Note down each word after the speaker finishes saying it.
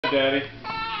Daddy?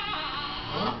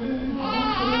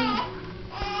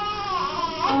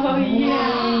 Oh,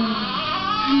 yeah.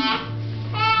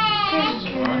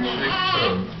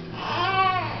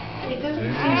 It doesn't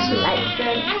seem like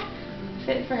good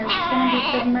fit for her. She's going to be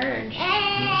submerged.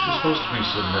 She's supposed to be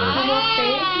submerged. Her whole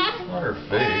face? Not her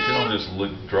face. You don't just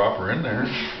drop her in there.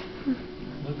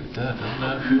 Look at that. Doesn't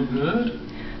that feel good?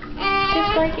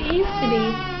 Just like it used to be.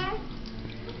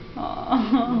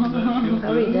 Oh,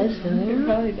 Probably does feel it good.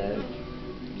 probably does.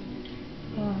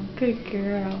 Oh, good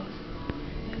girl.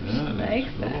 That Like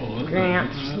is that. cool.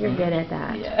 Gramps, you're good at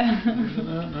that. Yeah. Isn't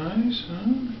that nice,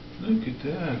 huh? Look at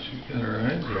that. She's got her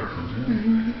eyes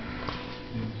open.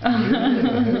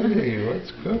 Yeah. Hey,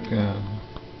 what's cooking?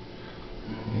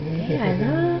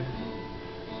 Yeah,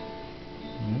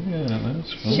 Yeah,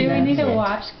 that's fun. Should we need a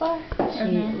washcloth? Or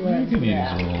She no? You can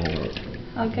use a little.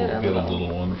 I'll get a We'll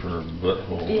little. one for her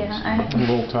butthole. Yeah, I have A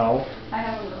little towel. I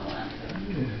have a little one.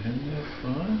 Yeah, isn't that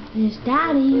fun? There's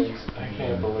Daddy. I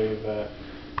can't believe that.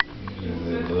 Yeah,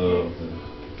 they love the.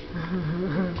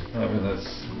 I mean,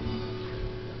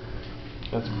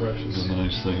 That's precious. the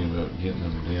nice thing about getting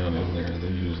them down in there.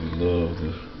 They usually love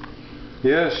the.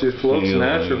 Yeah, she floats feeling.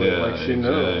 naturally, Yeah, like she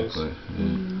knows. exactly.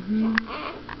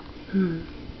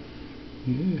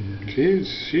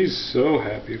 She's so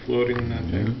happy floating in that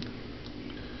thing.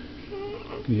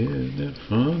 Yeah, isn't that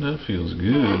fun? That feels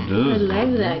good, I doesn't love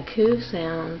it? that coo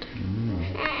sound.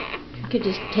 You could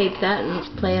just tape that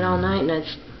and play it all night and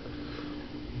it's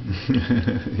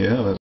Yeah, that's